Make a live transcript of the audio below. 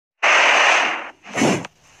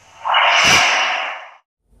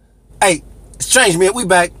Hey, strange man, we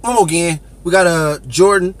back. One more again. We got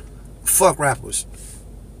Jordan. Fuck rappers.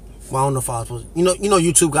 Well, I don't know if I was supposed to. You know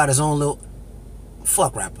YouTube got his own little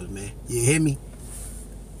fuck rappers, man. You hear me?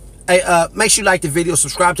 Hey, make sure you like the video,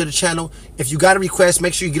 subscribe to the channel. If you got a request,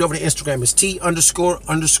 make sure you get over to Instagram. It's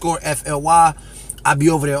T__FLY. I'll be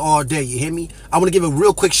over there all day. You hear me? I want to give a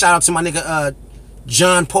real quick shout out to my nigga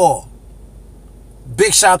John Paul.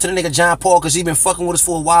 Big shout out to the nigga John Paul, because he been fucking with us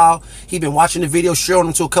for a while. He been watching the video, showing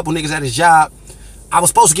them to a couple niggas at his job. I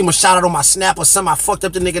was supposed to give him a shout out on my Snap or something. I fucked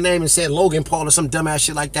up the nigga name and said Logan Paul or some dumbass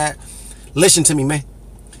shit like that. Listen to me, man.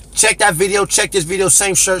 Check that video, check this video,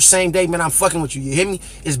 same shirt, same day, man. I'm fucking with you. You hear me?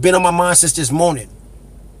 It's been on my mind since this morning.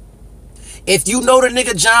 If you know the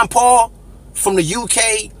nigga John Paul from the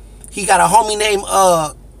UK, he got a homie named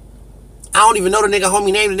I don't even know the nigga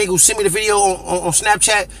homie name. The nigga who sent me the video on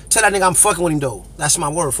Snapchat. Tell that nigga I'm fucking with him though. That's my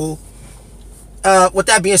word, fool. With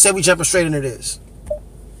that being said, we jumping straight into this.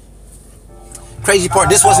 Crazy part,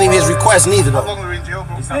 this wasn't even his request neither though.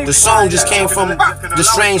 The song just came from the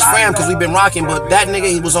Strange Fam because we've been rocking, but that nigga,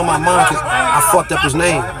 he was on my mind because I fucked up his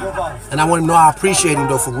name. And I want him to know I appreciate him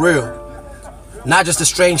though, for real. Not just the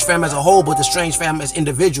Strange Fam as a whole, but the Strange Fam as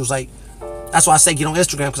individuals. Like, that's why I say get on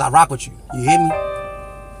Instagram, because I rock with you. You hear me?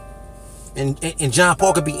 And John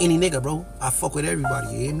Paul could be any nigga, bro. I fuck with everybody,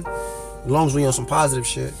 you hear me? As long as we on some positive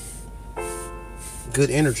shit. Good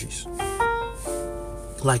energies.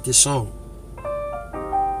 Like this song.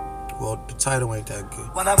 Well, the title ain't that good.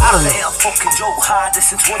 When I don't know. A fucking joke hard, this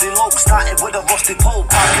since Woody Loke started with a rusty pole,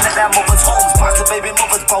 parking at their mother's homes, back to baby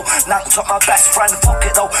mother's bro. Knocked up my best friend, fuck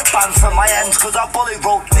it though. Banned from my ends, cause I bully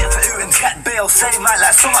road. Lit for Uten, get bail, same night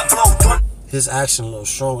like some blow done. His action a little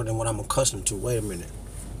stronger than what I'm accustomed to. Wait a minute.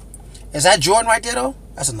 Is that Jordan right there though?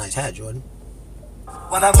 That's a nice hat, Jordan.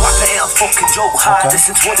 When I'm rapping, a fucking joke hard. This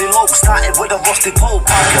since Woody Loke started with a rusty pole,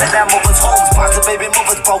 parking at their mother's homes, back to baby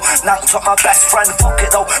mother's bro. Knocked up my best friend, fuck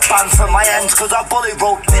it though. Banned from my ends, cause I bully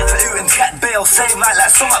road. Lit for Uten, get bail, same night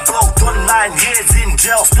like some blow. Done 9 years in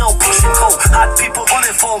jail, still pushing coke. Had people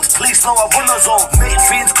running phones, police know I run a zone. Mate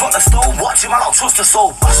fiends cut the stone, watch him, I don't trust a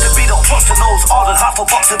soul. Bastard B don't trust the nose, ordered half a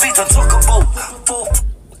box of beats and took a boat.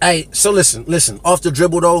 Hey, so listen, off the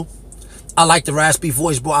dribble though, I like the raspy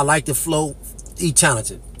voice, bro. I like the flow. He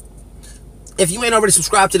talented. If you ain't already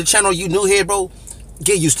subscribed to the channel, you new here, bro,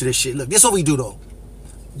 get used to this shit. Look, this is what we do though.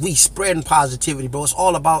 We spreading positivity, bro. It's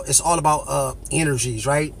all about energies,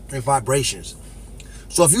 right? And vibrations.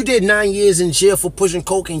 So if you did 9 years in jail for pushing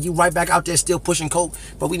coke and you right back out there still pushing coke,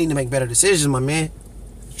 but we need to make better decisions, my man.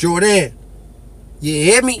 Jordan, you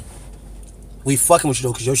hear me? We fucking with you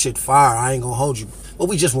though, cause your shit fire. I ain't gonna hold you. But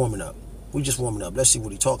we just warming up. Let's see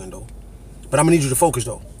what he talking though. But I'm gonna need you to focus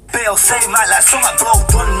though. Bail, same night like some blow.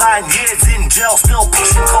 Done 9 years in jail, still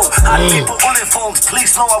pushing coke. Had people running phones,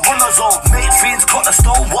 police know I run a zone. Mate fiends cut the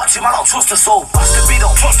stone, watch him, I don't trust a soul. Bastard B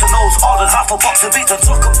don't trust the nose, ordered half a box of beats and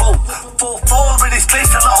took a boat. 4-4 in his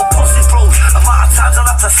face, a little pussy froze. Amount of times I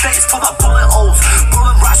left the states full of bullet holes.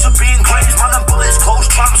 Bullet rats are being grazed, man, and bullets close.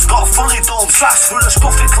 Trams got fully domed, slashed through the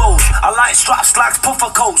scuffy clothes. I like straps, slags,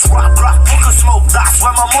 puffer coats. Rap, book of smoke, that's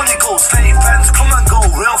where my money goes. Fake friends come and go,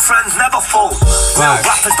 real friends never fold. Real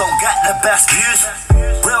rappers don't get the best views.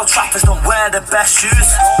 Real trappers don't wear the best shoes.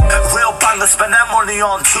 Real bangers spend their money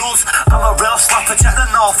on tools. I'm a real slapper, check the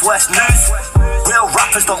Northwest news. Real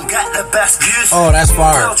rappers don't get the best views. Oh, that's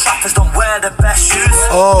fire. Real trappers don't wear the best shoes.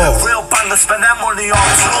 Oh. Real bangers spend their money on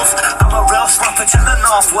tools. I'm a real slapper, check the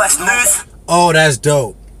Northwest news. Oh, that's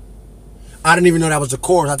dope. I didn't even know that was the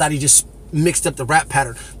chorus. I thought he just mixed up the rap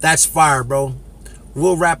pattern. That's fire, bro.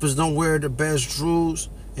 Real rappers don't wear the best shoes.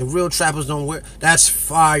 And real trappers don't wear. That's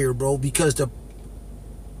fire, bro. Because the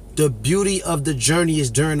beauty of the journey is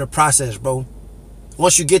during the process, bro.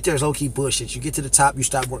 Once you get there, it's low-key bullshit. You get to the top, you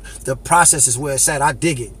stop work. The process is where it's at. I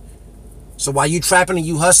dig it. So while you trapping and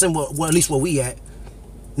you hustling, well, at least where we at,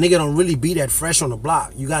 nigga don't really be that fresh on the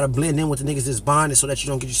block. You gotta blend in with the niggas that's bonded so that you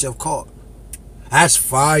don't get yourself caught. That's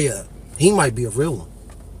fire. He might be a real one.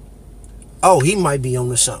 Oh, he might be on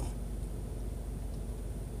to something.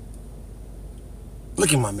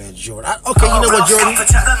 Look at my man Jordan. Okay, you know what, Jordan?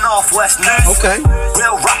 Okay.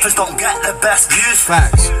 Real rappers don't get the best views.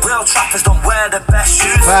 Facts. Real trappers don't wear the best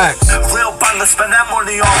shoes. Facts. Real bangers spend their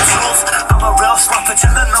money on tools. I'm a real slapper,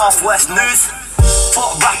 check the Northwest news.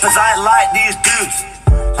 Fuck rappers, I ain't like these dudes.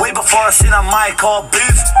 Way before I seen a mic or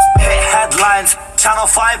booth. Hit headlines, Channel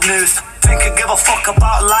 5 news. Think I give a fuck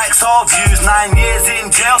about likes or views. 9 years in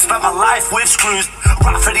jail, spent my life with screws.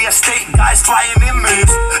 Rap for the estate, guys flying in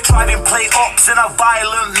moves. Driving play ups in a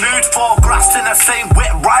violent mood. 4 graphs in the same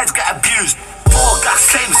whip, rides get abused. 4 gas,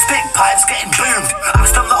 same stick pipes getting boomed.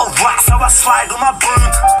 Ask them little rats how I slide on my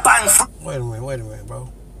broom. Bang. Wait a minute, bro.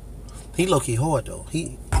 He low-key hard though.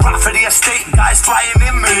 He rap for the estate, guys flying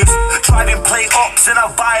in moves. Driving play ups in a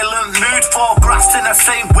violent mood. 4 graphs in the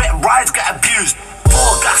same wet rides get abused. 4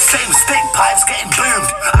 gas, same stick pipes getting boomed.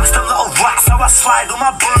 Ask them little rats how I slide on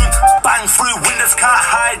my broom. Bang through windows, can't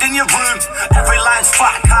hide in your room. Every line's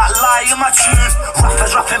fat, can't lie in my tune.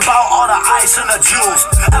 Rappers rapping about all the ice and the jewels.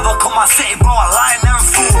 Ever come my city, bro, I line them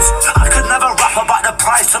fools. I could never rap about the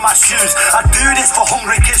price of my shoes. I do this for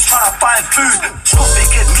hungry kids trying to find food. Trophy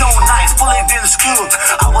kid, no nights, bullied in school.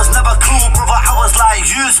 I was never cool, brother, I was like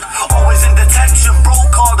yous. Always in detention,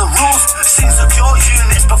 broke all the rules. Seen secure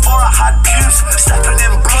units before I had pubes. Stepping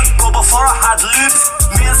in blood, bro, before I had loops.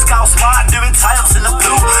 Me and Scout Smart doing tie-ups in the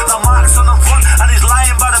blue. The marks on the front and he's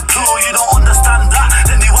lying by the pool. You don't understand that,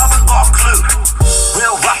 then you haven't got a clue.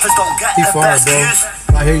 Real rappers don't get the best views.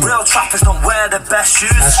 Real trappers don't wear the best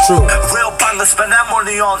shoes. That's true. Real bangers spend their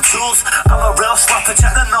money on tools. I'm a real slapper,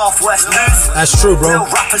 check the Northwest news. That's true, bro. Real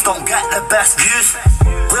rappers don't get the best views.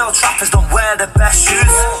 Real trappers don't wear the best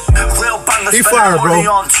shoes. Real bangers spend their money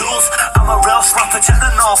on tools. I'm a real slapper, check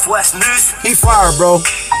the Northwest news. He fired, bro.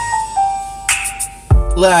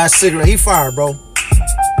 Last cigarette, he fired, bro.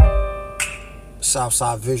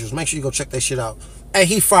 Southside Visuals. Make sure you go check that shit out. Hey,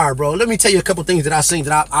 he fired, bro. Let me tell you a couple things that I seen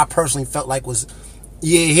that I personally felt like was,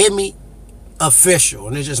 yeah, hit me, official.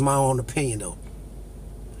 And it's just my own opinion, though.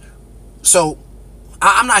 So,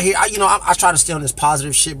 I'm not here. I try to stay on this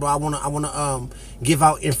positive shit, bro. I wanna give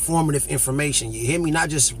out informative information. You hear me? Not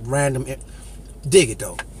just random. Dig it,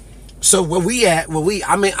 though. So where we at?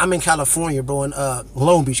 I'm in California, bro, in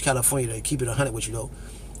Long Beach, California. To keep it 100 with you, though.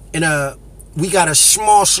 And we got a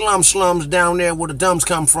small slums down there where the dumbs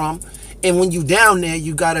come from. And when you down there,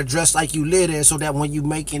 you gotta dress like you live there, so that when you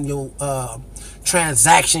making your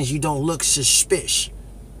transactions, you don't look suspicious.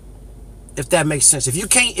 If that makes sense. If you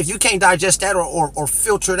can't digest that or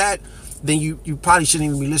filter that, then you probably shouldn't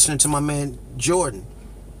even be listening to my man Jordan.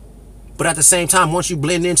 But at the same time, once you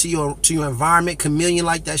blend into your environment, chameleon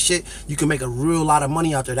like that shit, you can make a real lot of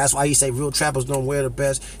money out there. That's why he say real trappers don't wear the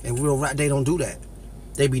best, and they don't do that.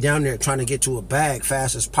 They be down there trying to get to a bag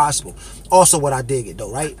fast as possible. Also, what I dig it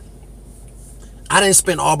though, right? I didn't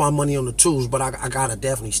spend all my money on the tools, but I gotta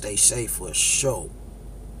definitely stay safe for sure.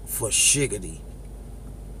 For shiggity.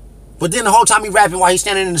 But then the whole time he rapping while he's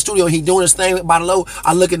standing in the studio, he doing his thing by the low,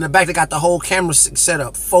 I look in the back, they got the whole camera set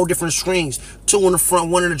up. 4 different screens. 2 in the front,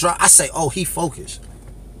 1 in the drop. I say, oh, he focused.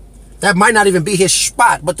 That might not even be his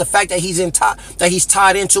spot, but the fact that he's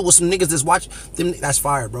tied into with some niggas that's watching them, that's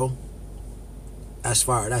fire, bro. That's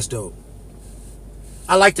fire. That's dope.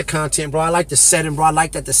 I like the content, bro. I like the setting, bro. I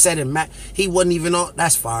like that the setting, he wasn't even on.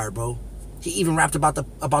 That's fire, bro. He even rapped about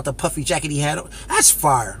the puffy jacket he had on. That's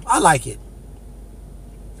fire. I like it.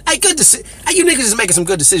 Hey, good decision. Hey, you niggas is making some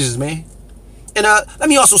good decisions, man. And let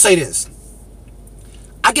me also say this.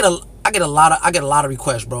 I get a lot of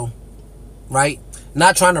requests, bro. Right?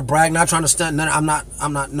 Not trying to brag, not trying to stunt. I'm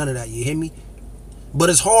not none of that. You hear me? But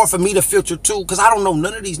it's hard for me to filter too, because I don't know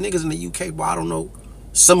none of these niggas in the UK, bro. I don't know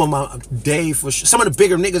some of my Dave for sure. Some of the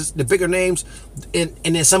bigger niggas, the bigger names, and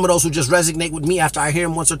then some of those who just resonate with me after I hear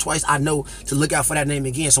them once or twice, I know to look out for that name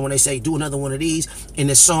again. So when they say do another one of these in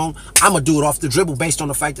this song, I'ma do it off the dribble based on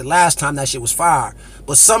the fact that last time that shit was fire.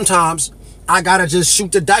 But sometimes I gotta just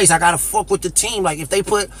shoot the dice. I gotta fuck with the team. Like if they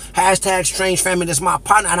put hashtag Strange Family, that's my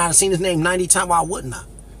partner, and I've seen his name 90 times, why wouldn't I?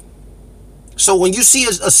 So when you see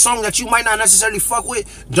a song that you might not necessarily fuck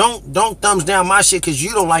with, don't thumbs down my shit because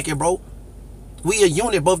you don't like it, bro. We a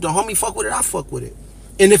unit, both the homie fuck with it, I fuck with it.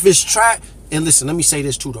 And if it's trash, and listen, let me say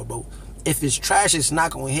this too though, bro. If it's trash, it's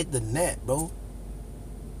not gonna hit the net, bro.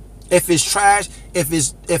 If it's trash,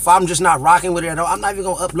 if I'm just not rocking with it at all, I'm not even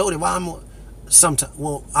gonna upload it while I'm sometimes.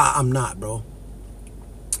 Well, I'm not, bro.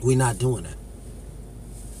 We not doing that.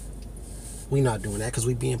 We not doing that because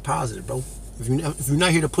we being positive, bro. If you're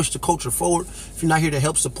not here to push the culture forward, if you're not here to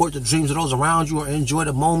help support the dreams of those around you or enjoy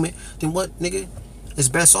the moment, then what, nigga? It's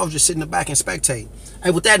best off just sitting in the back and spectate.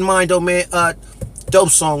 Hey, with that in mind, though, man, dope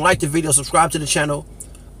song. Like the video, subscribe to the channel.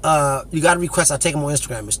 You got a request, I take them on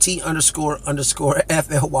Instagram. It's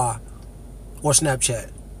T__FLY or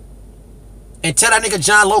Snapchat. And tell that nigga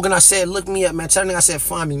John Logan I said, look me up, man. Tell that nigga I said,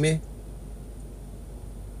 find me, man.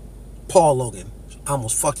 Paul Logan. I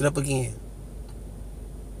almost fucked it up again.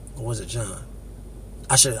 Or was it John?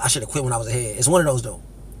 I should have quit when I was ahead. It's one of those, though.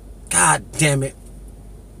 God damn it.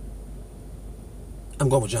 I'm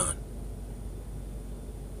going with John.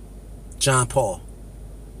 John Paul.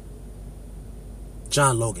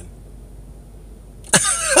 John Logan.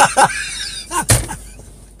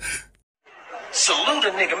 So salute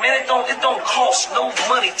a nigga, man. It don't cost no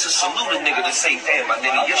money to salute a nigga to say, damn, my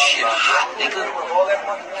nigga, your shit hot, nigga.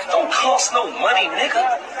 Don't cost no money, nigga.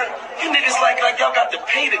 You niggas like y'all got to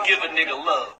pay to give a nigga love.